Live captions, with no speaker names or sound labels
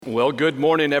Well, good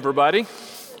morning, everybody.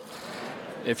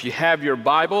 If you have your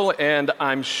Bible, and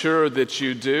I'm sure that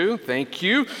you do, thank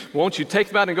you. Won't you take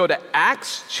them out and go to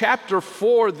Acts chapter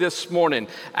 4 this morning?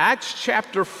 Acts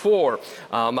chapter 4.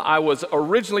 I was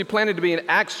originally planning to be in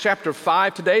Acts chapter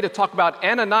 5 today to talk about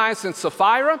Ananias and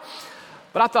Sapphira,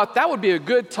 but I thought that would be a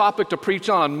good topic to preach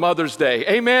on Mother's Day.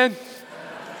 Amen?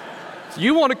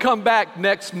 You want to come back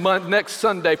next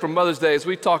Sunday for Mother's Day as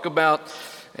we talk about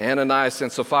Ananias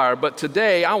and Sapphira. But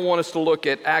today, I want us to look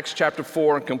at Acts chapter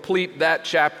 4 and complete that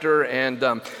chapter. And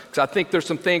because I think there's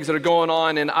some things that are going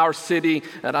on in our city,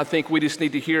 and I think we just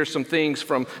need to hear some things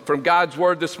from God's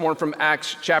Word this morning from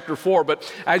Acts chapter 4.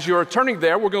 But as you're turning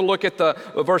there, we're going to look at the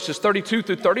verses 32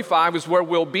 through 35 is where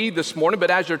we'll be this morning.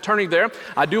 But as you're turning there,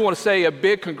 I do want to say a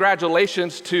big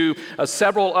congratulations to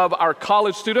several of our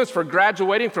college students for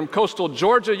graduating from Coastal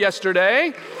Georgia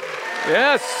yesterday.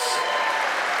 Yes.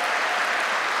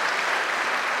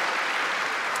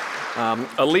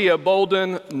 Aaliyah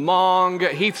Bolden, Mong,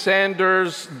 Heath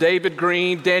Sanders, David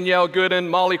Green, Danielle Gooden,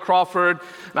 Molly Crawford,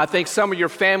 and I think some of your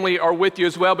family are with you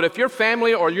as well. But if your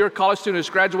family or your college student has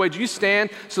graduated, you stand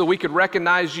so that we could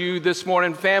recognize you this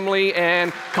morning, family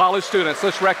and college students.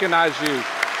 Let's recognize you.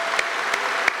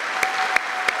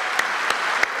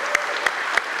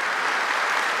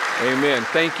 Amen.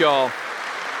 Thank y'all.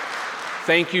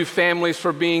 Thank you, families,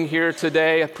 for being here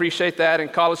today. I appreciate that.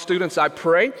 And college students, I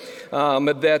pray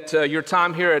that your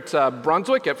time here at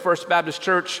Brunswick, at First Baptist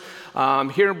Church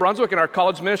here in Brunswick in our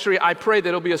college ministry, I pray that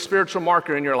it'll be a spiritual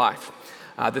marker in your life.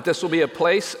 That this will be a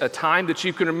place, a time that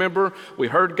you can remember. We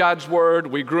heard God's word,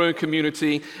 we grew in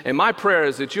community, and my prayer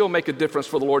is that you'll make a difference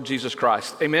for the Lord Jesus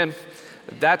Christ. Amen.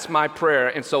 That's my prayer.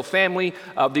 And so family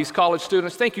of these college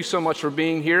students, thank you so much for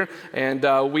being here. And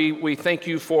we thank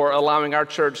you for allowing our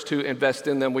church to invest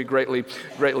in them. We greatly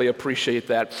appreciate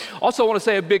that. Also, I want to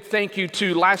say a big thank you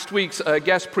to last week's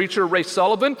guest preacher, Ray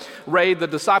Sullivan. Ray, the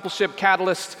discipleship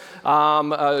catalyst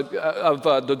of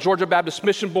the Georgia Baptist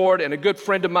Mission Board and a good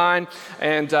friend of mine.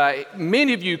 And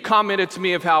many of you commented to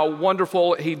me of how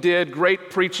wonderful he did,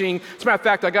 great preaching. As a matter of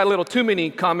fact, I got a little too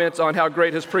many comments on how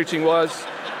great his preaching was.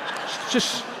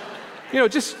 Just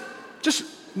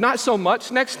not so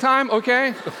much next time,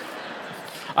 okay?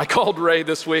 I called Ray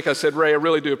this week. I said, Ray, I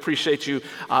really do appreciate you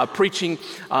preaching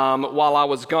while I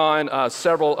was gone.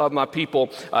 Several of my people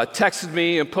texted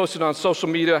me and posted on social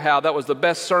media how that was the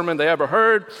best sermon they ever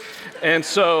heard. And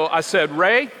so I said,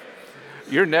 Ray,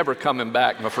 you're never coming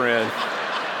back, my friend.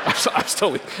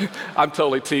 I'm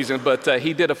totally teasing, but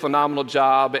he did a phenomenal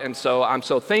job. And so I'm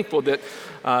so thankful that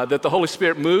the Holy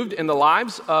Spirit moved in the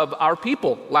lives of our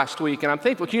people last week. And I'm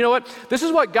thankful. You know what? This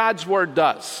is what God's Word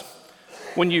does.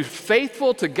 When you're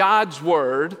faithful to God's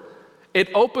Word, it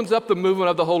opens up the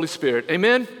movement of the Holy Spirit.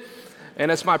 Amen?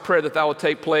 And it's my prayer that will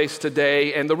take place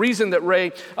today. And the reason that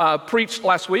Ray preached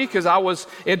last week is I was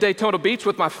in Daytona Beach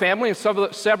with my family and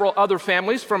several other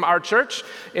families from our church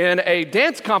in a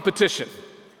dance competition.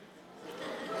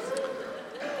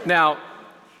 Now,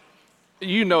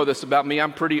 you know this about me.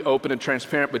 I'm pretty open and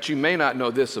transparent, but you may not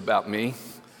know this about me.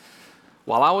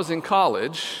 While I was in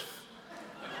college,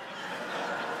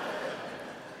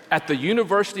 at the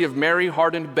University of Mary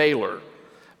Hardin Baylor,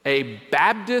 a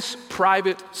Baptist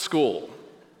private school,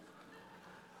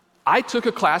 I took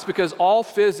a class because all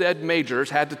phys ed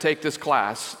majors had to take this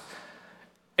class,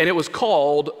 and it was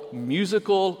called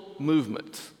Musical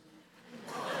Movement.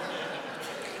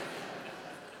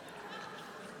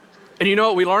 And you know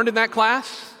what we learned in that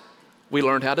class? We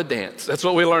learned how to dance. That's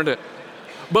what we learned.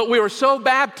 But we were so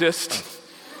Baptist,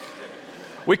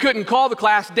 we couldn't call the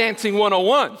class Dancing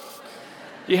 101.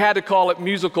 You had to call it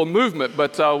Musical Movement.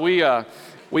 But we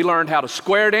learned how to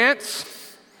square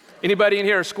dance. Anybody in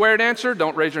here a square dancer?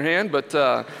 Don't raise your hand, but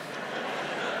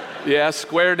yeah,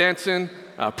 square dancing,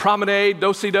 promenade,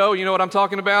 do-si-do, you know what I'm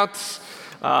talking about?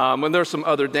 And there's some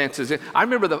other dances. I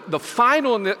remember the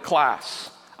final in that class.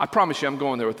 I promise you I'm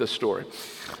going there with this story.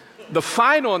 The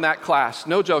final in that class,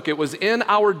 no joke, it was in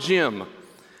our gym.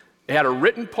 It had a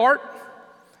written part,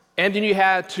 and then you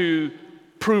had to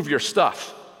prove your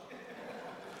stuff.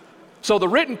 So the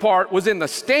written part was in the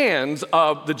stands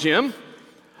of the gym,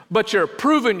 but your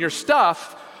proving your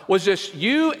stuff was just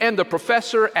you and the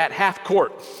professor at half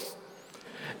court.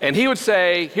 And he would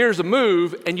say, here's a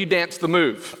move, and you dance the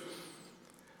move.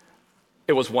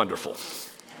 It was wonderful.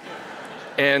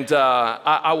 And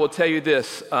I will tell you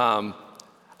this, I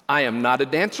am not a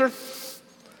dancer,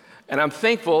 and I'm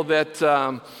thankful that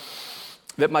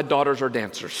my daughters are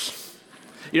dancers.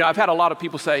 You know, I've had a lot of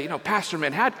people say, Pastor,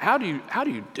 man, how do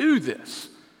you do this?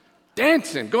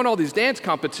 Dancing, going to all these dance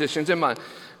competitions. And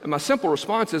my simple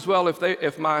response is, well,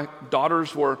 if my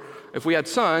daughters were if we had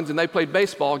sons and they played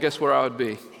baseball, guess where I would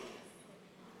be?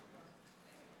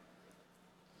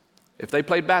 If they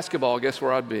played basketball, guess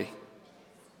where I'd be?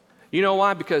 You know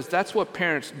why? Because that's what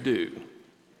parents do.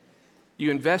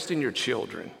 You invest in your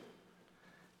children,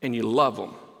 and you love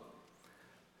them,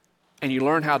 and you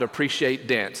learn how to appreciate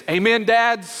dance. Amen,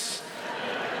 dads?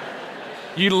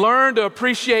 You learn to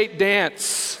appreciate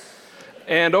dance.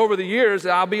 And over the years,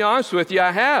 I'll be honest with you,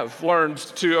 I have learned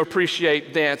to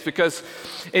appreciate dance, because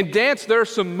in dance, there are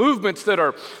some movements that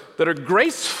are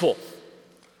graceful,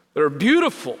 that are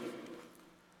beautiful.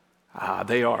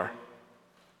 They are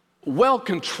well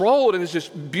controlled, and it's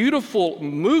just beautiful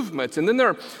movements. And then there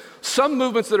are some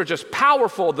movements that are just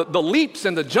powerful, the leaps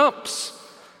and the jumps.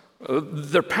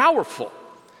 They're powerful.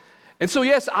 And so,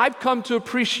 yes, I've come to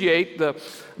appreciate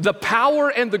the power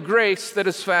and the grace that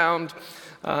is found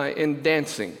in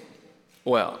dancing.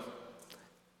 Well,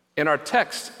 in our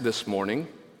text this morning,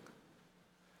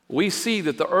 we see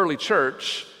that the early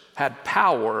church had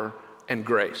power and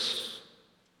grace.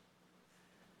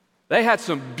 They had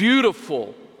some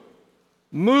beautiful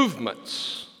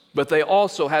movements, but they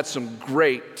also had some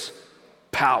great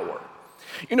power.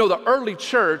 You know, the early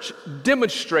church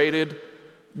demonstrated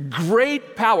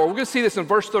great power. We're going to see this in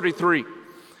verse 33.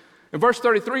 In verse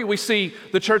 33, we see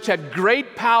the church had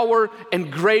great power and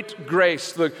great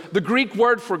grace. The Greek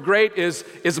word for great is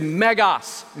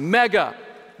megas, mega,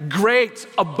 great,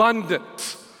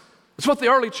 abundant. That's what the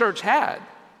early church had.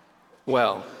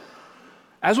 Well,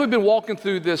 as we've been walking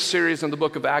through this series in the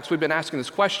book of Acts, we've been asking this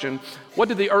question: what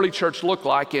did the early church look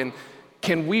like, and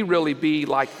can we really be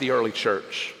like the early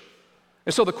church?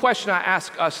 And so the question I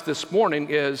ask us this morning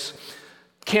is,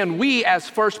 can we as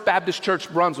First Baptist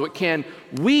Church Brunswick, can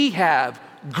we have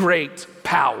great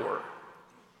power?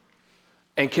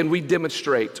 And can we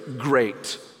demonstrate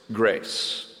great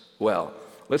grace? Well,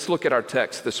 let's look at our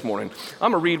text this morning.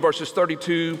 I'm going to read verses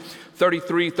 32,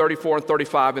 33, 34, and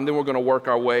 35, and then we're going to work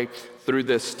our way through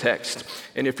this text.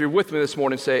 And if you're with me this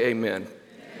morning, say amen.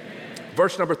 Amen.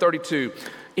 Verse number 32,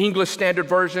 English Standard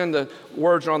Version. The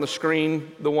words are on the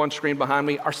screen, the one screen behind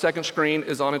me. Our second screen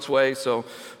is on its way, so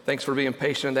thanks for being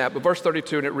patient in that. But verse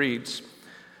 32, and it reads,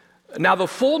 "Now the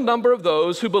full number of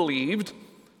those who believed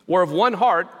were of one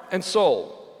heart and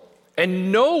soul,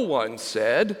 and no one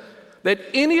said that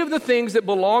any of the things that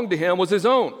belonged to him was his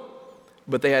own,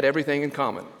 but they had everything in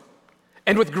common.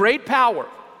 And with great power,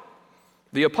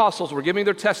 the apostles were giving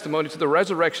their testimony to the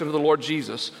resurrection of the Lord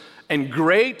Jesus, and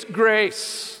great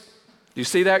grace." Do you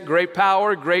see that? Great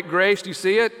power, great grace. Do you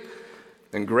see it?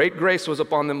 "And great grace was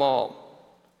upon them all.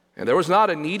 And there was not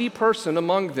a needy person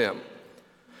among them.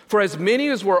 For as many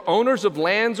as were owners of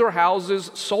lands or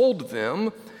houses sold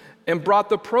them and brought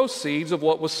the proceeds of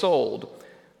what was sold.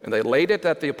 And they laid it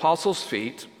at the apostles'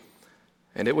 feet,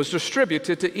 and it was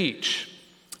distributed to each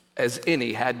as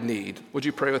any had need." Would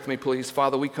you pray with me, please?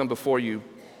 Father, we come before you.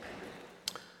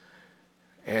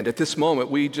 And at this moment,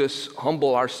 we just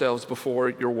humble ourselves before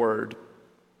your word.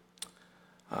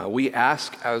 We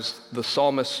ask, as the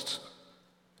psalmist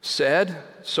said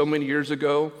so many years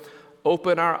ago,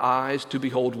 open our eyes to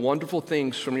behold wonderful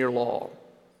things from your law.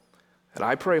 And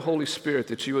I pray, Holy Spirit,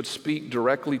 that you would speak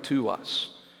directly to us.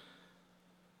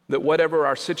 That whatever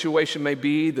our situation may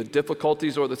be, the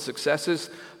difficulties or the successes,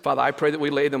 Father, I pray that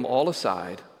we lay them all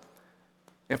aside.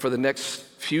 And for the next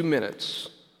few minutes,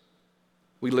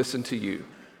 we listen to you.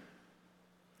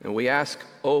 And we ask,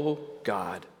 oh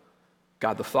God,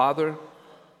 God the Father,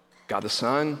 God the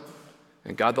Son,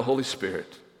 and God the Holy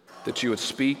Spirit, that you would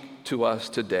speak to us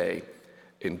today.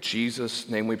 In Jesus'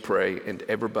 name we pray. And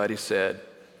everybody said,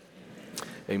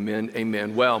 amen,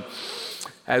 amen. Well,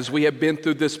 as we have been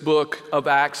through this book of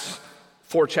Acts,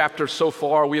 4 chapters so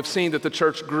far, we have seen that the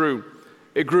church grew.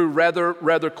 It grew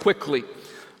rather quickly.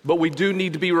 But we do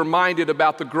need to be reminded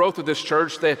about the growth of this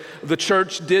church, that the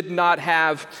church did not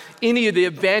have any of the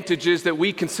advantages that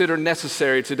we consider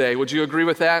necessary today. Would you agree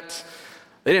with that?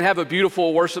 They didn't have a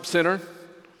beautiful worship center.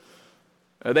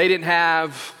 They didn't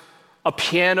have a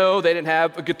piano. They didn't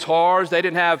have guitars. They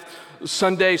didn't have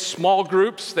Sunday small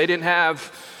groups. They didn't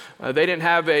have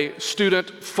a student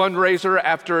fundraiser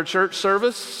after a church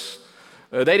service.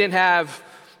 They didn't have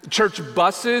church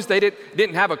buses. They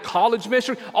didn't have a college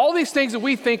ministry. All these things that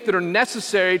we think that are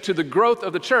necessary to the growth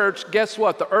of the church, guess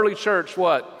what? The early church,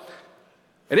 what?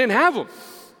 They didn't have them.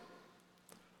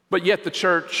 But yet the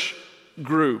church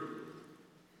grew.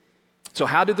 So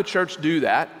how did the church do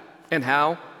that? And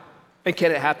how? And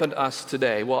can it happen to us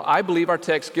today? Well, I believe our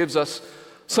text gives us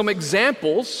some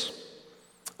examples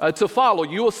to follow.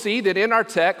 You will see that in our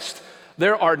text,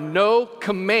 there are no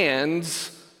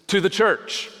commands to the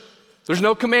church. There's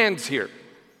no commands here.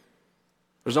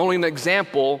 There's only an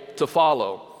example to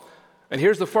follow. And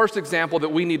here's the first example that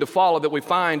we need to follow that we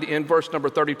find in verse number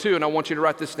 32, and I want you to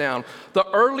write this down. The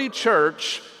early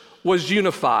church was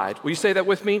unified. Will you say that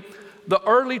with me? The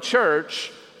early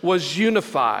church was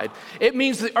unified. It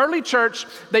means the early church,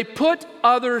 they put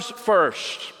others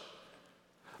first.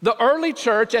 The early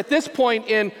church, at this point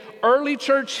in early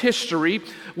church history,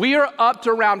 we are up to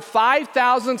around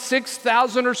 5,000,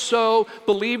 6,000 or so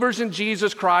believers in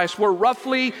Jesus Christ. We're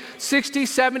roughly 60,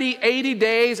 70, 80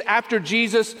 days after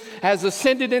Jesus has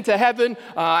ascended into heaven.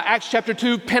 Acts chapter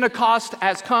 2, Pentecost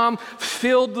has come,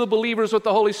 filled the believers with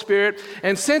the Holy Spirit.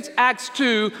 And since Acts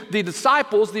 2, the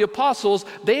disciples, the apostles,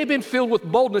 they have been filled with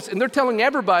boldness, and they're telling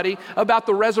everybody about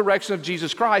the resurrection of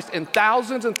Jesus Christ. And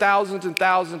thousands and thousands and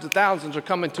thousands and thousands are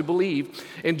coming to believe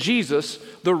in Jesus,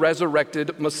 the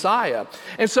resurrected Messiah.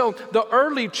 And so the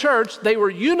early church, they were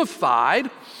unified.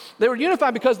 They were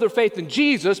unified because of their faith in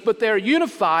Jesus, but they're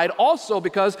unified also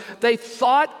because they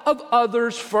thought of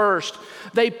others first.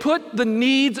 They put the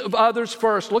needs of others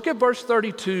first. Look at verse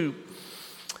 32.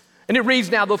 And it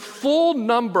reads, "Now the full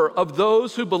number of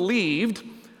those who believed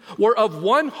were of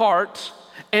one heart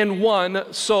and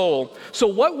one soul." So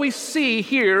what we see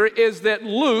here is that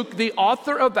Luke, the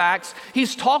author of Acts,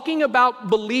 he's talking about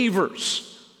believers.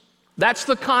 That's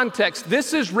the context.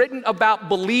 This is written about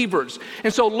believers.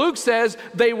 And so Luke says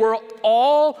they were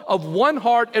all of one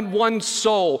heart and one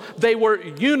soul. They were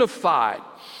unified.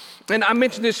 And I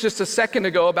mentioned this just a second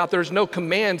ago about there's no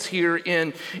commands here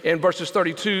in verses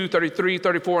 32, 33,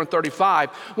 34, and 35.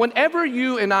 Whenever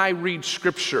you and I read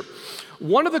Scripture,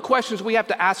 one of the questions we have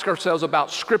to ask ourselves about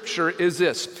Scripture is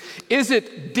this: is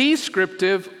it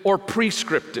descriptive or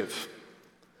prescriptive?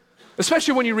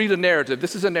 Especially when you read a narrative.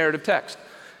 This is a narrative text.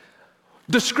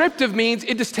 Descriptive means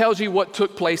it just tells you what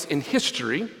took place in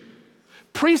history.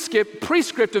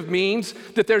 Prescriptive means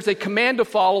that there's a command to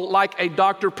follow, like a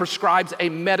doctor prescribes a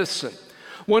medicine.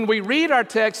 When we read our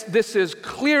text, this is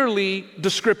clearly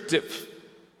descriptive,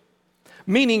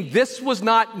 meaning this was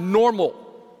not normal.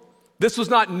 This was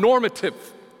not normative.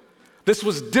 This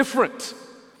was different.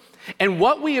 And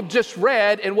what we have just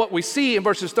read and what we see in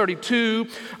verses 32,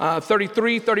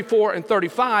 33, 34, and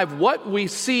 35, what we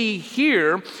see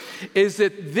here is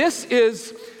that this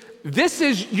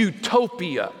is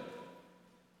utopia.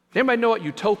 Anybody know what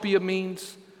utopia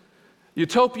means?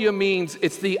 Utopia means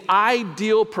it's the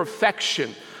ideal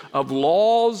perfection of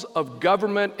laws, of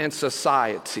government, and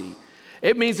society.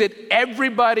 It means that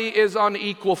everybody is on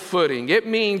equal footing. It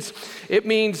means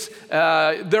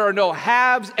there are no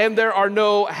haves and there are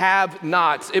no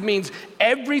have-nots. It means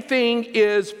everything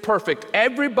is perfect.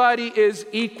 Everybody is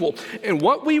equal. And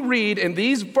what we read in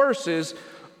these verses,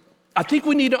 I think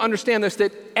we need to understand this,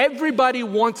 that everybody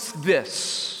wants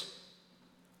this.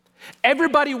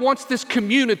 Everybody wants this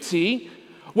community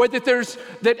where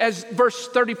that as verse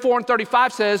 34 and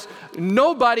 35 says,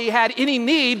 nobody had any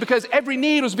need because every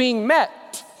need was being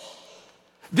met.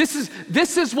 This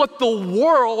is what the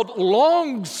world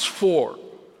longs for.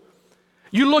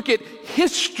 You look at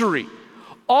history,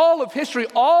 all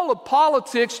of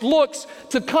politics looks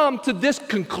to come to this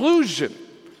conclusion.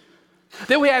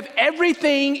 That we have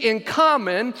everything in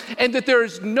common and that there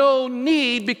is no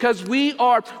need because we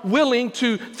are willing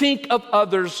to think of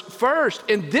others first.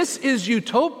 And this is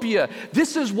utopia.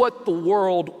 This is what the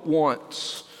world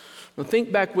wants. Now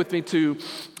think back with me to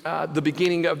the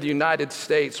beginning of the United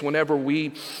States when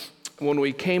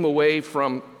we came away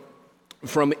from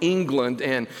England,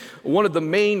 and one of the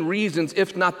main reasons,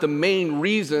 if not the main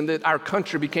reason, that our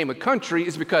country became a country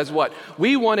is because what?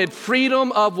 We wanted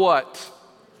freedom of what?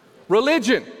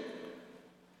 Religion.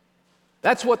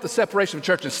 That's what the separation of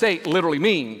church and state literally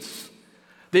means.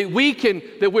 That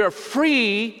we are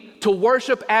free to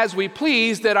worship as we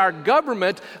please, that our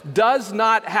government does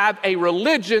not have a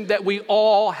religion that we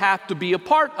all have to be a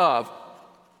part of.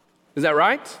 Is that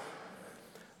right?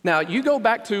 Now, you go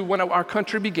back to when our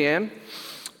country began,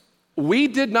 we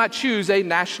did not choose a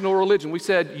national religion. We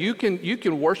said, you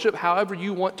can worship however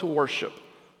you want to worship.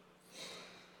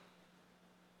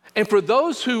 And for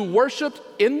those who worshiped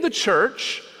in the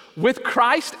church with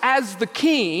Christ as the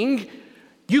king,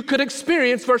 you could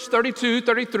experience verse 32,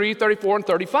 33, 34, and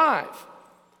 35.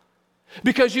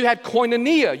 Because you had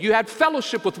koinonia, you had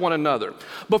fellowship with one another.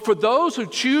 But for those who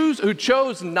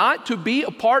chose not to be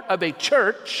a part of a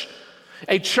church,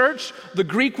 the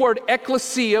Greek word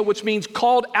ekklesia, which means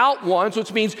called out ones,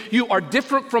 which means you are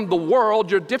different from the world,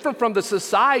 you're different from the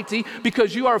society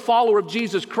because you are a follower of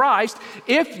Jesus Christ.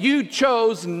 If you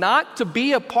chose not to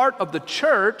be a part of the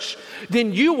church,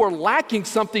 then you were lacking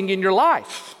something in your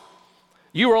life.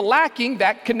 You were lacking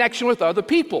that connection with other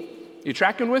people. You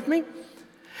tracking with me?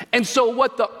 And so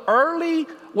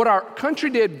what our country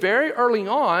did very early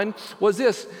on was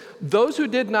this. Those who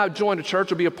did not join a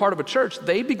church or be a part of a church,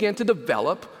 they began to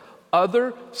develop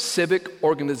other civic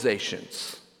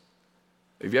organizations.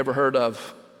 Have you ever heard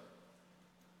of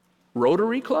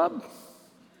Rotary Club?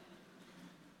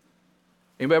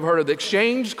 Anybody ever heard of the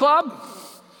Exchange Club?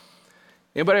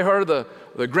 Anybody heard of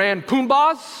the Grand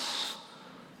Poombas?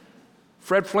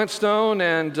 Fred Flintstone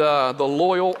and the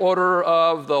Loyal Order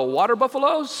of the Water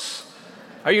Buffaloes?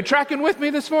 Are you tracking with me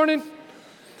this morning?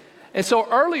 And so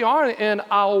early on in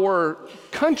our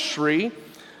country,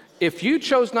 if you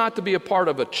chose not to be a part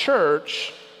of a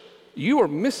church, you are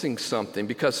missing something,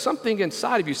 because something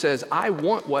inside of you says, I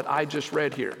want what I just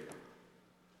read here.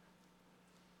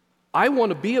 I want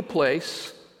to be a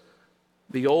place,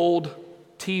 the old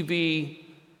TV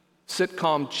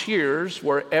sitcom Cheers,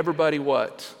 where everybody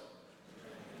what?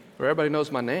 Where everybody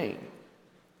knows my name.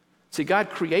 See, God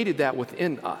created that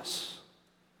within us,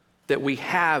 that we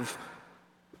have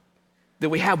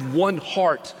one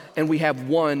heart and we have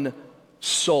one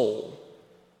soul.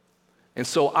 And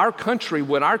so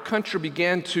when our country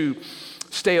began to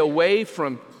stay away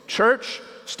from church,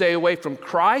 stay away from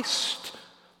Christ,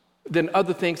 then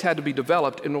other things had to be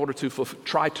developed in order to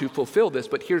try to fulfill this.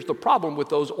 But here's the problem with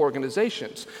those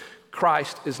organizations.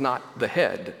 Christ is not the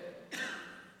head.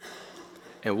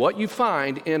 And what you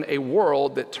find in a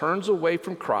world that turns away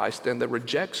from Christ and that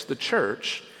rejects the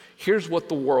church, here's what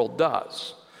the world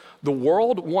does. The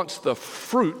world wants the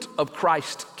fruit of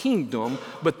Christ's kingdom,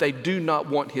 but they do not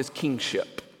want his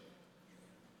kingship.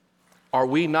 Are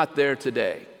we not there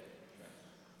today?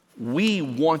 We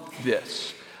want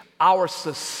this. Our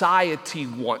society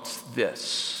wants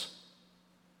this.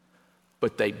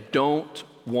 But they don't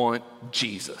want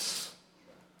Jesus.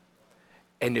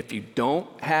 And if you don't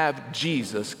have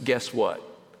Jesus, guess what?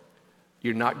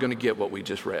 You're not going to get what we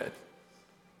just read.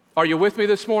 Are you with me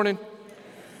this morning?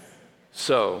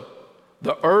 So,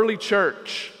 the early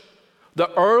church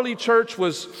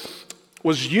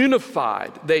was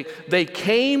unified. They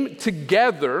came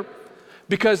together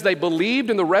because they believed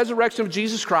in the resurrection of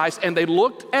Jesus Christ, and they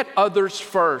looked at others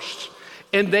first.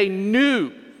 And they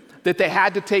knew that they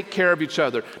had to take care of each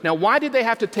other. Now, why did they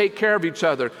have to take care of each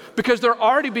other? Because they're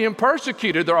already being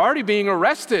persecuted. They're already being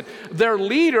arrested. Their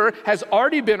leader has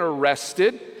already been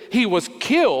arrested. He was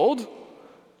killed.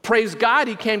 Praise God,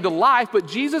 he came to life. But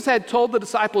Jesus had told the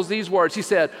disciples these words. He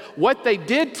said, what they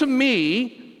did to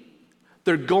me,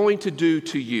 they're going to do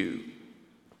to you.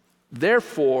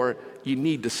 Therefore, you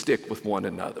need to stick with one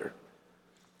another.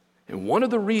 And one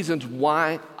of the reasons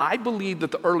why I believe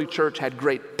that the early church had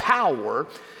great power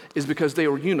is because they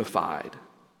were unified.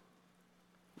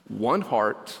 One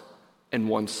heart and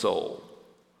one soul.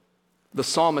 The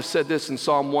psalmist said this in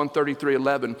Psalm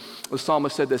 133:11. The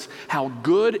psalmist said this, how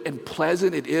good and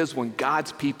pleasant it is when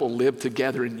God's people live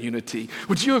together in unity.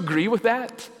 Would you agree with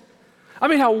that? I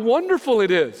mean, how wonderful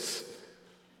it is.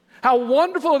 How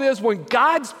wonderful it is when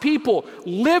God's people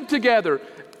live together,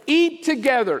 eat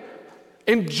together,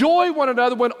 enjoy one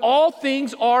another, when all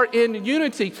things are in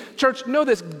unity. Church, know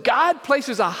this, God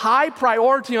places a high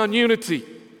priority on unity.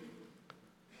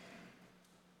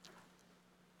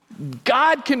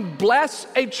 God can bless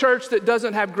a church that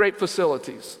doesn't have great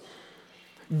facilities.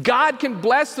 God can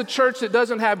bless the church that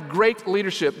doesn't have great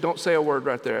leadership. Don't say a word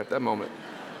right there at that moment.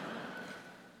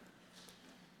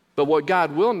 But what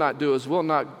God will not do is will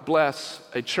not bless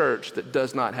a church that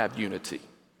does not have unity.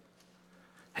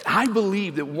 And I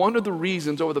believe that one of the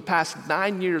reasons over the past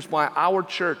 9 years why our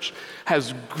church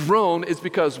has grown is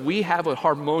because we have a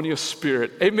harmonious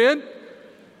spirit. Amen?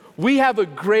 We have a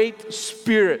great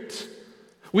spirit.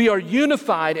 We are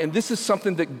unified, and this is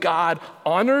something that God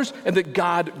honors and that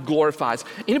God glorifies.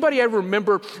 Anybody ever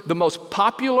remember the most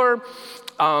popular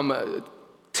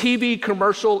TV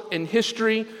commercial in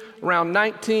history around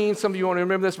some of you want to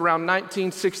remember this, around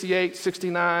 1968,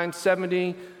 69,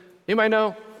 70? Anybody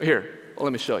know? Here,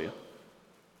 let me show you.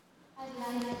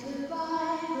 I'd like to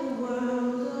buy the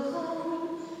world a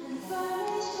home and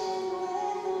furnish it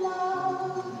with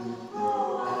love.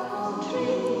 Grow apple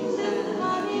trees and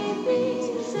honey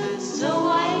bees and snow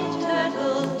white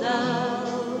turtle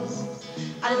doves.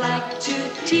 I like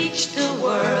to teach the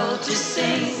world to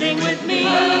sing with me.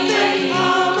 Perfect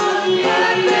harmony,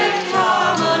 perfect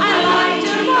harmony. I like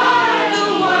to buy the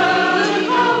world a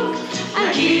coat and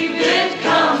keep it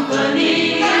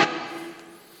company.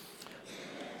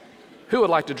 Who would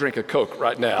like to drink a Coke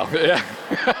right now? Yeah.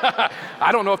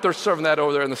 I don't know if they're serving that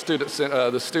over there in the student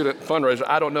fundraiser.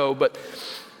 I don't know, but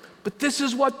this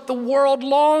is what the world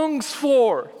longs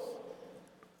for.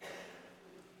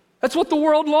 That's what the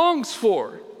world longs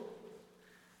for.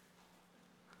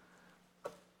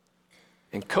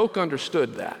 And Coke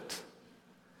understood that.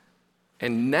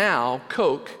 And now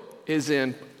Coke is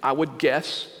in, I would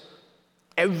guess,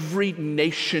 every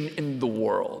nation in the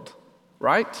world,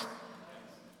 right?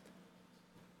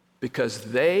 Because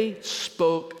they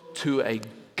spoke to a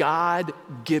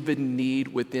God-given need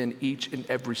within each and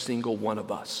every single one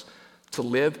of us to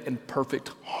live in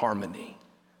perfect harmony.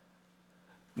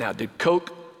 Now, did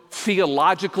Coke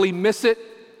theologically miss it?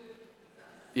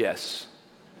 Yes.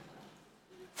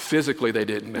 Physically, they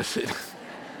didn't miss it.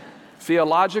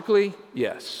 Theologically,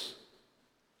 yes.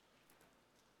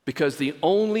 Because the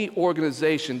only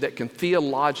organization that can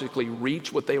theologically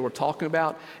reach what they were talking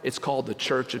about, it's called the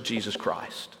Church of Jesus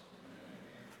Christ.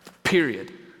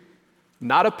 Period.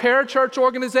 Not a parachurch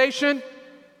organization,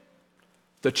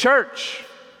 the church.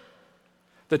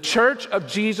 The Church of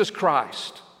Jesus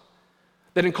Christ.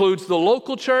 That includes the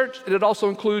local church, and it also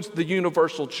includes the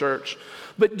universal church.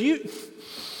 But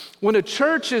when a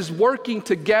church is working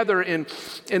together in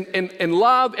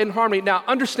love and harmony, now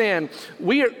understand,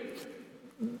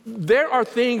 there are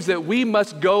things that we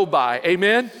must go by,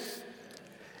 amen?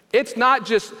 It's not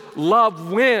just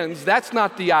love wins, that's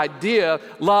not the idea.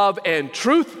 Love and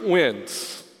truth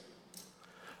wins.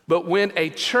 But when a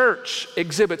church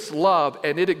exhibits love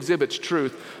and it exhibits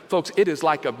truth, folks, it is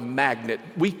like a magnet.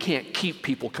 We can't keep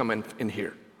people coming in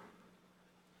here.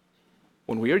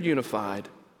 When we are unified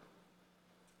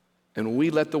and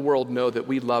we let the world know that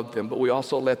we love them, but we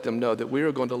also let them know that we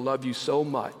are going to love you so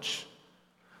much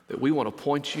that we want to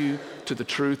point you to the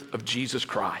truth of Jesus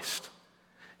Christ.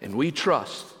 And we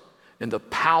trust in the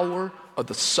power of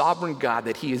the sovereign God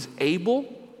that He is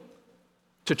able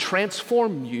to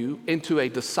transform you into a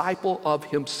disciple of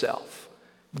Himself.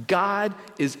 God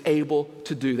is able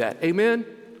to do that. Amen?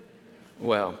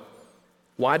 Well,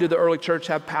 why did the early church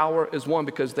have power? Is one,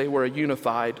 because they were a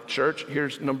unified church.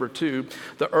 Here's number two.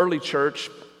 The early church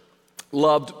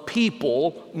loved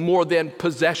people more than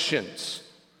possessions.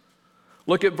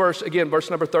 Look at verse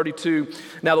number 32.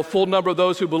 Now the full number of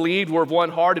those who believed were of one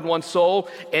heart and one soul,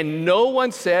 and no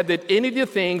one said that any of the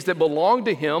things that belonged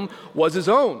to him was his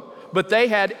own, but they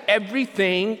had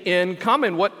everything in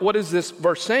common. What is this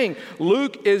verse saying?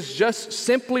 Luke is just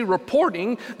simply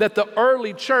reporting that the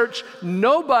early church,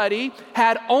 nobody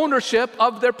had ownership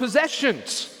of their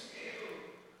possessions.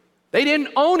 They didn't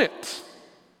own it.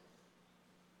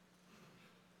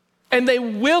 And they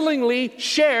willingly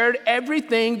shared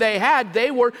everything they had. They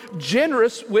were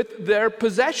generous with their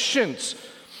possessions.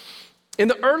 In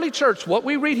the early church, what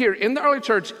we read here, in the early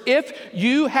church, if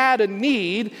you had a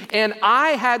need and I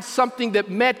had something that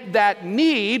met that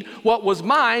need, what was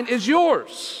mine is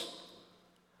yours.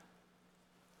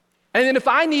 And then if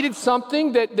I needed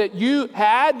something that you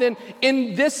had, then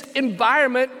in this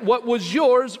environment, what was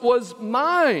yours was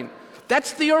mine.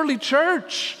 That's the early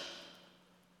church.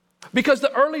 Because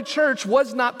the early church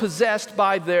was not possessed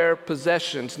by their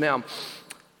possessions. Now,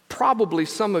 probably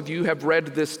some of you have read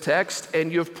this text and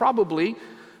you've probably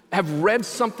have read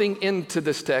something into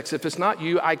this text. If it's not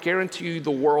you, I guarantee you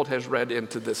the world has read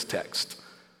into this text.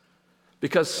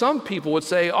 Because some people would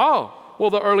say, oh, well,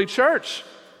 the early church,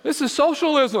 this is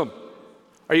socialism.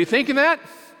 Are you thinking that?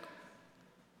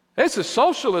 This is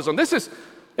socialism. This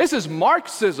is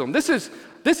Marxism. This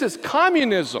is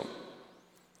communism.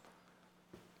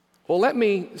 Well, let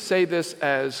me say this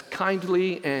as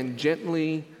kindly and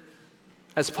gently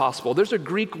as possible. There's a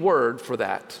Greek word for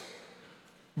that,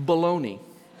 baloney.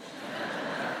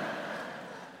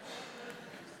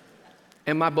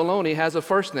 And my baloney has a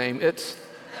first name. It's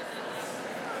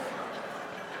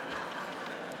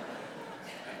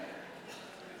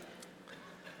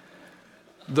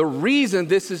the reason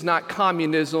this is not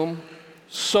communism,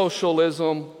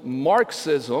 socialism,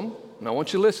 Marxism. Now I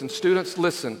want you to listen, students,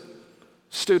 listen.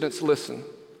 Students, listen,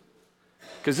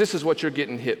 because this is what you're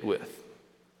getting hit with.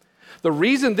 The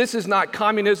reason this is not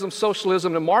communism,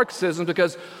 socialism, and Marxism is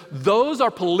because those are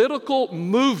political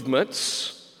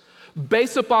movements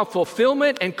based upon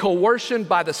fulfillment and coercion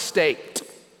by the state.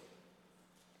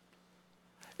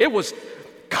 It was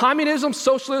communism,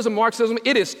 socialism, Marxism.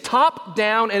 It is top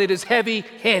down and it is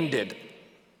heavy-handed.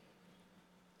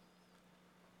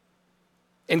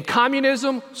 In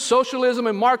communism, socialism,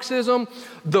 and Marxism,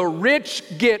 the rich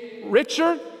get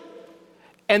richer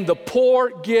and the poor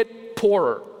get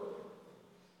poorer.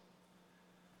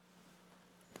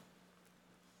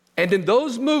 And in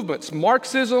those movements,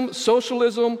 Marxism,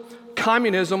 socialism,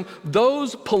 communism,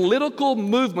 those political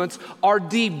movements are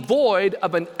devoid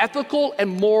of an ethical and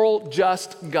moral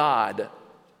just God.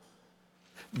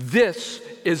 This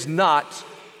is not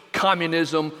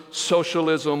communism,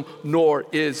 socialism, nor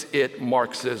is it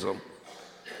Marxism.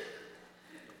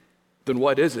 Then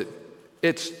what is it?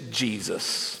 It's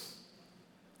Jesus.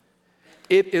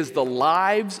 It is the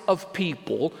lives of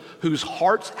people whose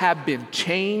hearts have been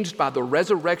changed by the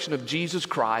resurrection of Jesus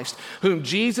Christ, whom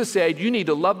Jesus said, you need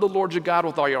to love the Lord your God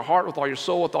with all your heart, with all your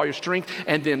soul, with all your strength,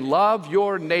 and then love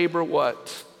your neighbor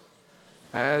what?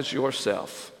 As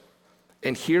yourself.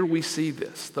 And here we see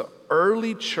this. The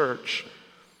early church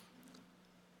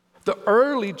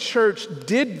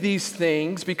did these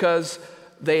things because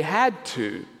they had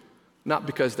to, not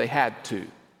because they had to.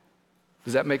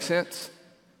 Does that make sense?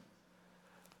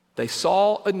 They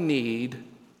saw a need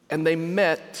and they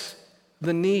met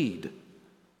the need.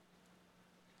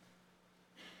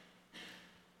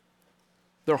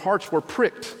 Their hearts were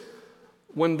pricked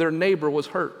when their neighbor was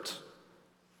hurt.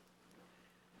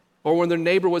 Or when their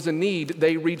neighbor was in need,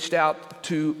 they reached out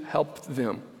to help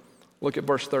them. Look at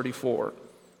verse 34.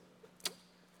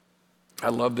 I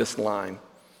love this line.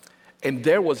 And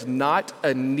there was not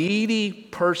a needy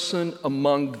person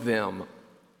among them.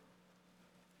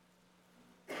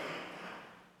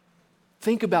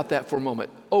 Think about that for a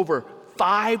moment. Over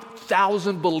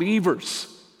 5,000 believers.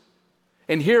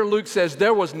 And here Luke says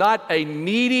there was not a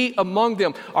needy among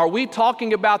them. Are we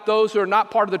talking about those who are not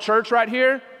part of the church right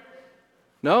here?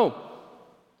 No.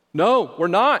 No, we're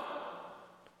not.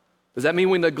 Does that mean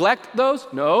we neglect those?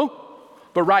 No.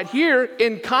 But right here,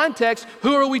 in context,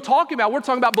 who are we talking about? We're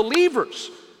talking about believers.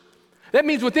 That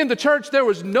means within the church, there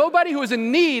was nobody who was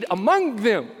in need among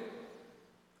them.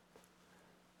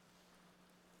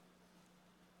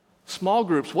 Small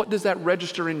groups, what does that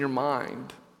register in your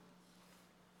mind?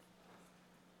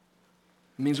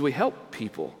 It means we help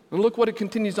people. And look what it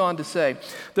continues on to say.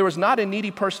 There was not a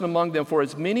needy person among them, for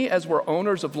as many as were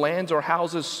owners of lands or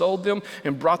houses sold them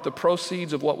and brought the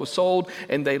proceeds of what was sold,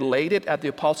 and they laid it at the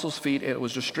apostles' feet, and it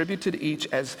was distributed to each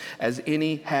as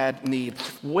any had need.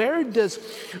 Where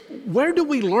do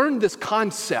we learn this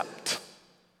concept?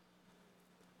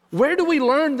 Where do we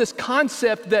learn this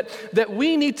concept that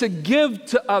we need to give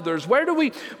to others? Where do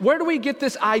we get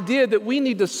this idea that we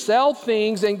need to sell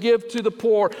things and give to the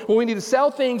poor, or we need to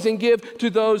sell things and give to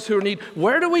those who are in need?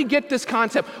 Where do we get this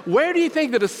concept? Where do you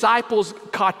think the disciples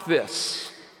caught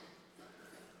this?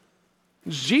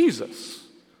 It's Jesus.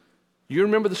 You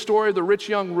remember the story of the rich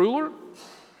young ruler?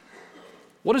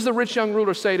 What does the rich young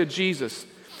ruler say to Jesus? He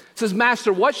says,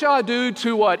 Master, what shall I do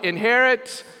to what?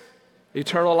 Inherit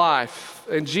eternal life.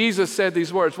 And Jesus said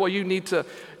these words, well, you need to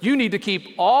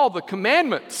keep all the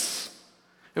commandments.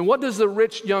 And what does the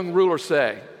rich young ruler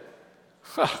say?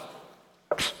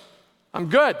 I'm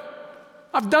good.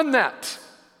 I've done that.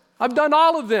 I've done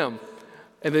all of them.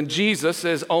 And then Jesus,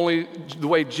 as only the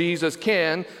way Jesus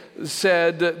can,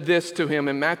 said this to him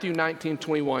in Matthew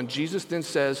 19:21. Jesus then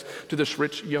says to this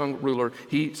rich young ruler,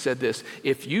 he said this,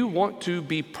 if you want to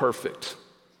be perfect,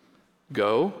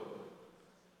 go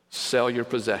sell your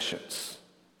possessions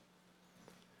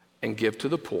and give to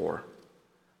the poor,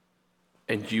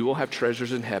 and you will have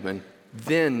treasures in heaven.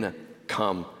 Then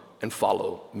come and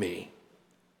follow me.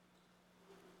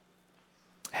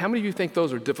 How many of you think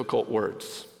those are difficult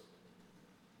words?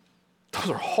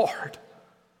 Those are hard.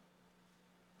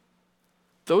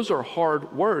 Those are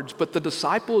hard words, but the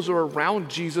disciples are around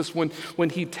Jesus when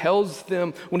he tells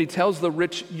the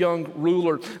rich young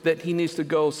ruler that he needs to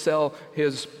go sell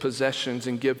his possessions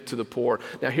and give to the poor.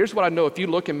 Now, here's what I know. If you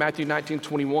look in Matthew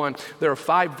 19:21, there are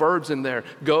 5 verbs in there.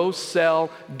 Go, sell,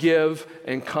 give,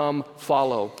 and come,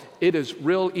 follow. It is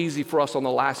real easy for us on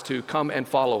the last 2, come and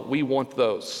follow. We want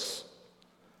those.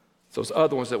 Those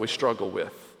other ones that we struggle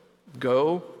with.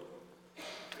 Go,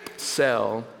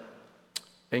 sell,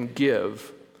 and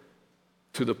give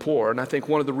to the poor. And I think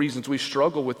one of the reasons we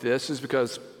struggle with this is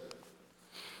because,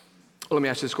 let me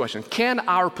ask you this question. Can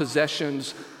our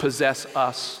possessions possess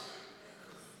us?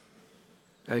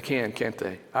 They can, can't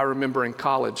they? I remember in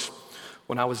college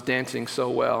when I was dancing so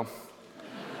well.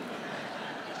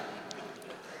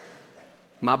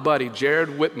 My buddy,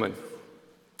 Jared Whitman,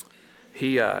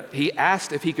 he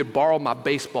asked if he could borrow my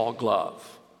baseball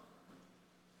glove.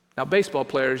 Now, baseball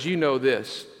players, you know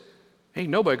this. Ain't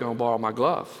nobody gonna borrow my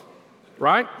glove,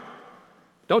 right?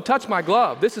 Don't touch my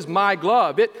glove. This is my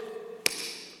glove.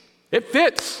 It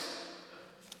fits.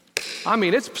 I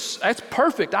mean, it's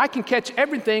perfect. I can catch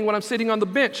everything when I'm sitting on the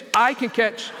bench.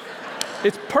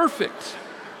 It's perfect.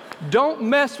 Don't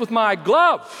mess with my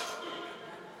glove.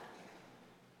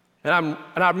 And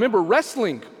I remember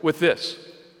wrestling with this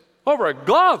over a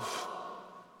glove.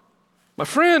 My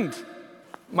friend,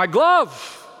 my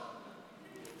glove.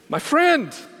 My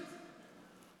friend,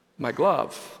 my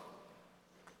glove.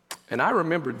 And I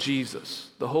remember Jesus,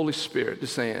 the Holy Spirit,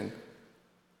 just saying,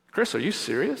 Chris, are you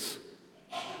serious?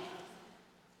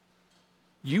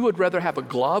 You would rather have a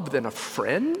glove than a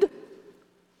friend?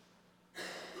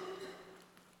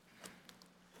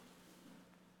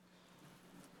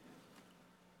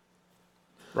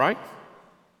 Right?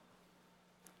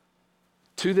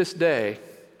 To this day,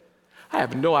 I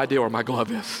have no idea where my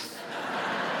glove is.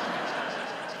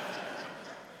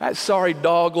 That sorry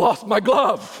dog lost my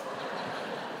glove.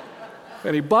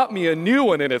 And he bought me a new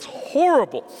one, and it's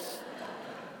horrible.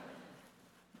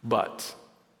 But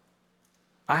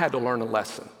I had to learn a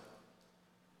lesson.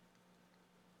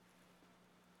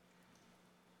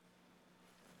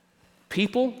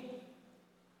 People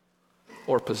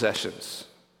or possessions?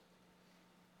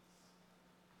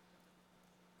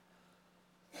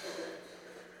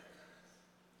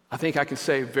 I think I can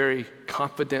say very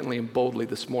confidently and boldly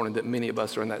this morning that many of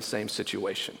us are in that same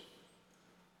situation,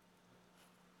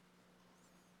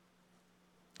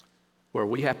 where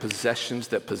we have possessions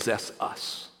that possess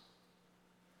us.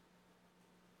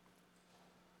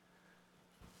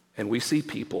 And we see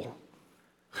people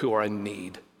who are in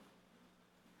need,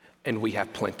 and we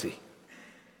have plenty.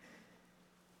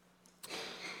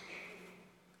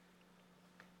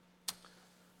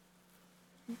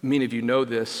 Many of you know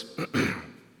this.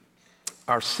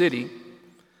 Our city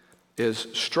is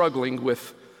struggling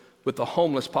with the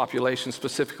homeless population,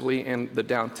 specifically in the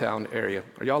downtown area.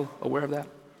 Are y'all aware of that?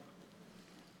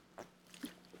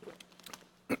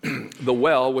 The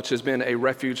Well, which has been a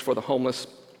refuge for the homeless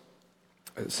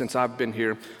since I've been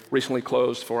here, recently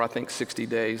closed for, I think, 60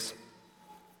 days.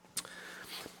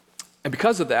 And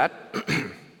because of that,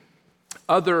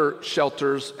 other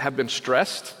shelters have been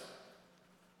stressed.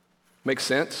 Makes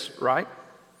sense, right?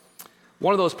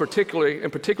 One of those in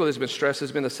particular that's been stressed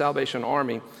has been the Salvation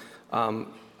Army.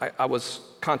 I was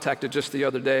contacted just the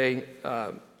other day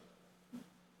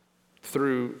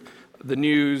through the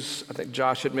news. I think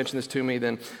Josh had mentioned this to me.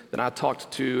 Then I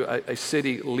talked to a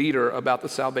city leader about the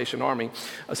Salvation Army.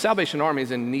 A Salvation Army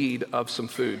is in need of some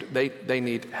food. They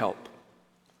need help.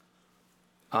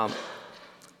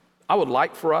 I would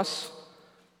like for us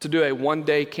to do a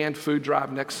one-day canned food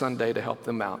drive next Sunday to help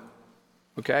them out.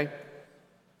 Okay?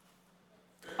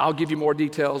 I'll give you more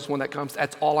details when that comes.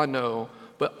 That's all I know.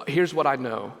 But here's what I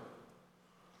know.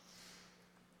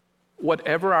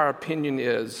 Whatever our opinion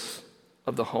is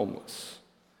of the homeless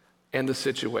and the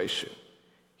situation,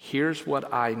 here's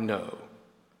what I know.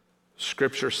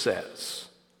 Scripture says,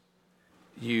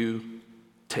 you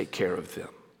take care of them.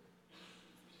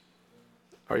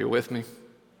 Are you with me?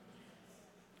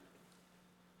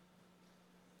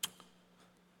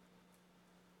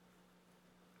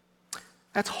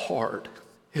 That's hard,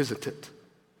 isn't it?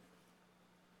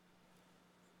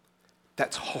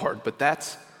 That's hard, but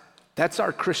that's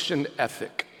our Christian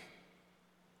ethic.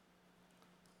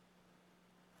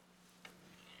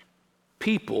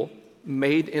 People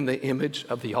made in the image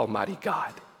of the Almighty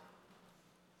God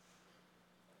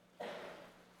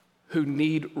who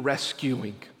need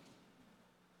rescuing.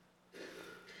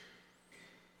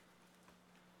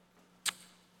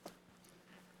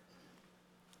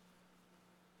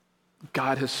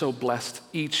 God has so blessed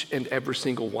each and every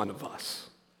single one of us.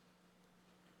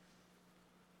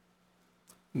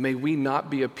 May we not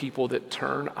be a people that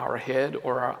turn our head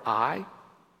or our eye,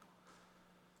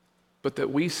 but that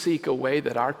we seek a way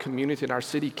that our community and our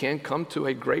city can come to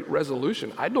a great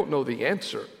resolution. I don't know the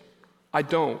answer. I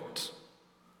don't.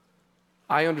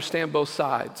 I understand both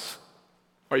sides.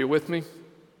 Are you with me?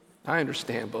 I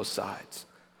understand both sides.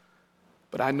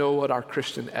 But I know what our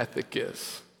Christian ethic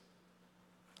is.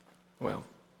 Well,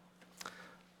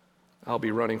 I'll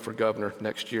be running for governor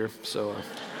next year, so.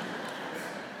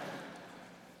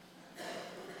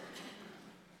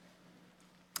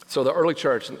 So the early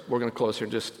church, we're going to close here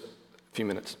in just a few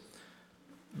minutes.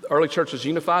 The early church was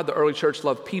unified. The early church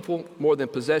loved people more than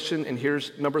possession. And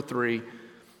here's number 3.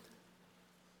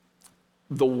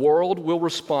 The world will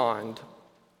respond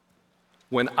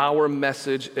when our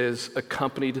message is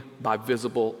accompanied by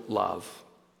visible love.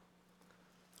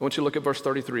 I want you to look at verse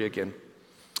 33 again.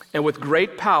 And with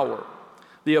great power,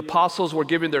 the apostles were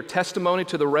giving their testimony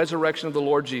to the resurrection of the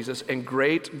Lord Jesus, and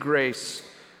great grace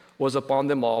was upon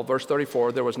them all. Verse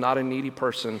 34, there was not a needy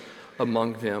person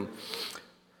among them.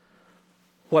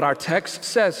 What our text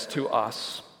says to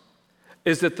us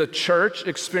is that the church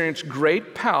experienced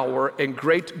great power and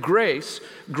great grace,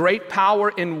 great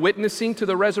power in witnessing to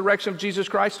the resurrection of Jesus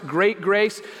Christ, great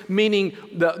grace, meaning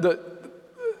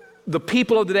the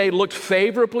people of the day looked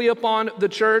favorably upon the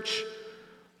church.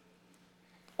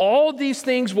 All these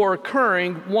things were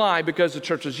occurring. Why? Because the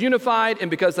church was unified and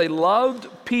because they loved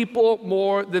people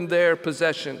more than their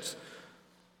possessions.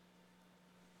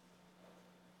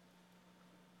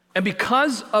 And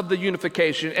because of the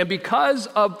unification and because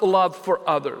of the love for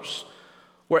others,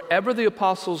 wherever the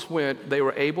apostles went, they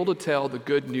were able to tell the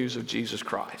good news of Jesus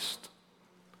Christ.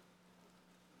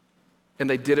 And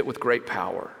they did it with great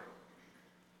power.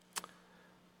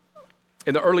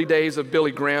 In the early days of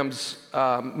Billy Graham's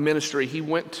ministry, he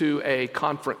went to a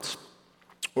conference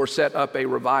or set up a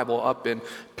revival up in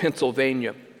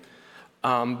Pennsylvania.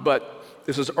 But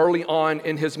this was early on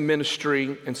in his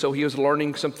ministry, and so he was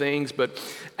learning some things. But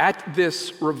at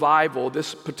this revival,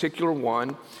 this particular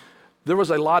one, there was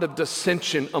a lot of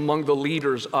dissension among the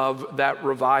leaders of that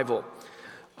revival.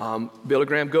 Billy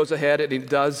Graham goes ahead and he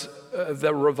does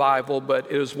the revival,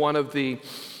 but it was one of the,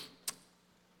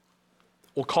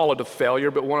 we'll call it a failure,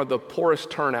 but one of the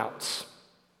poorest turnouts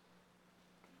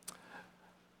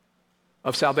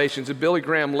of salvations. And Billy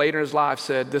Graham later in his life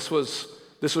said this was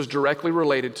directly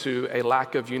related to a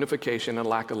lack of unification and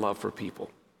lack of love for people.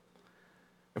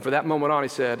 And for that moment on, he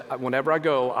said, whenever I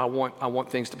go, I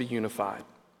want things to be unified.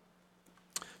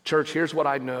 Church, here's what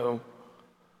I know,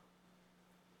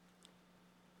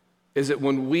 is that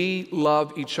when we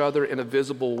love each other in a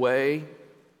visible way,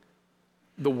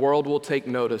 the world will take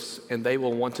notice and they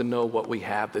will want to know what we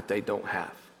have that they don't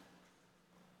have.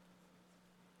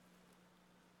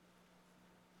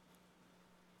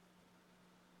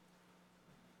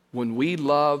 When we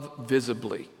love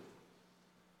visibly,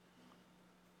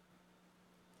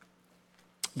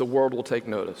 the world will take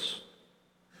notice.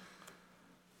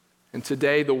 And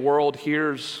today the world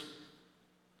hears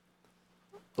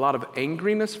a lot of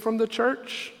angriness from the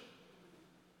church.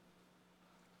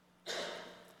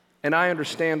 And I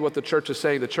understand what the church is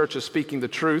saying. The church is speaking the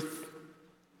truth,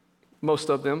 most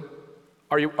of them.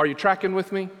 Are you tracking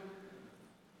with me?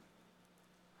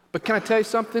 But can I tell you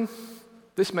something?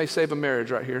 This may save a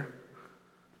marriage right here.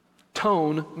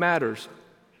 Tone matters.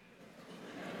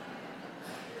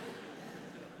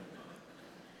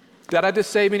 Did I just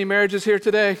save any marriages here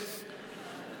today?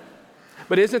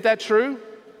 But isn't that true?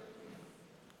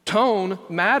 Tone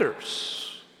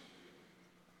matters.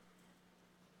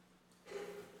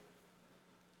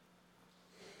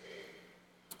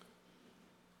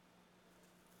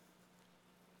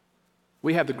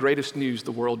 We have the greatest news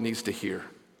the world needs to hear.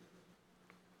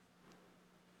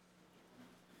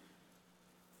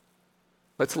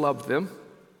 Let's love them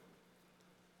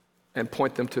and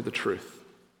point them to the truth.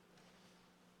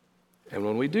 And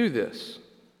when we do this,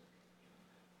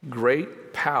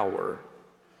 great power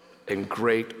and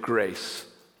great grace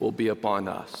will be upon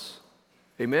us.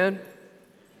 Amen?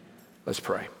 Let's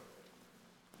pray.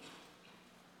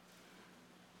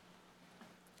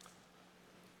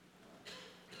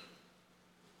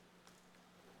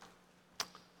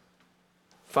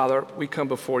 Father, we come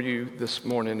before you this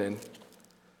morning, and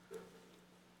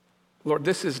Lord,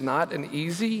 this is not an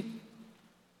easy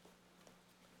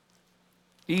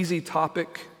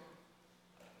topic.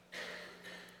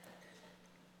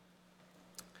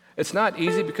 It's not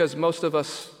easy because most of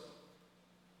us,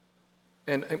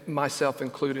 and myself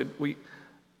included,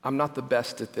 I'm not the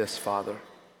best at this, Father.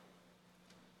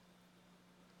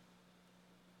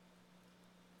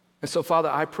 And so, Father,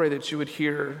 I pray that you would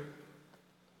hear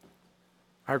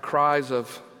our cries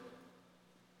of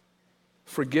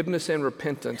forgiveness and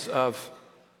repentance, of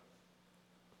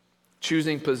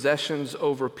choosing possessions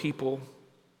over people,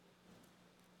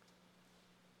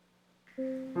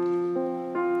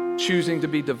 choosing to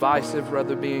be divisive rather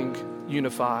than being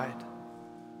unified.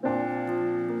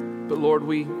 But Lord,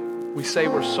 we say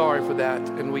we're sorry for that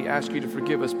and we ask you to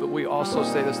forgive us, but we also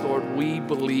say this, Lord, we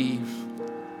believe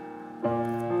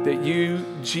that you,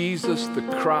 Jesus the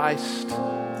Christ,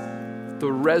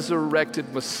 the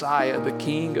resurrected Messiah, the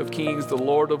King of Kings, the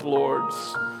Lord of Lords,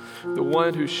 the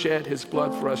one who shed his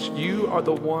blood for us. You are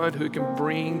the one who can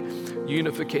bring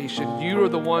unification. You are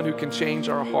the one who can change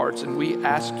our hearts. And we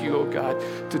ask you, oh God,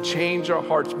 to change our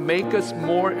hearts. Make us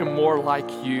more and more like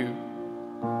you.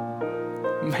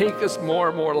 Make us more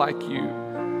and more like you.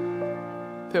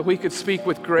 That we could speak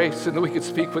with grace and that we could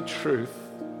speak with truth.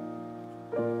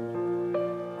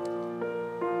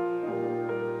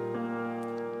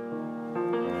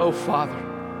 Oh, Father,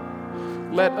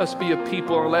 let us be a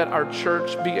people, or let our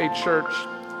church be a church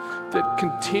that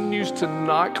continues to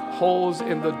knock holes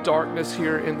in the darkness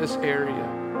here in this area.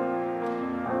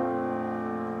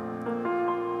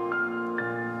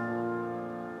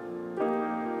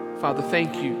 Father,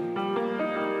 thank you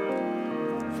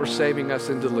for saving us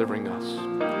and delivering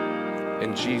us.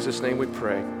 In Jesus' name we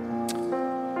pray.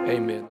 Amen.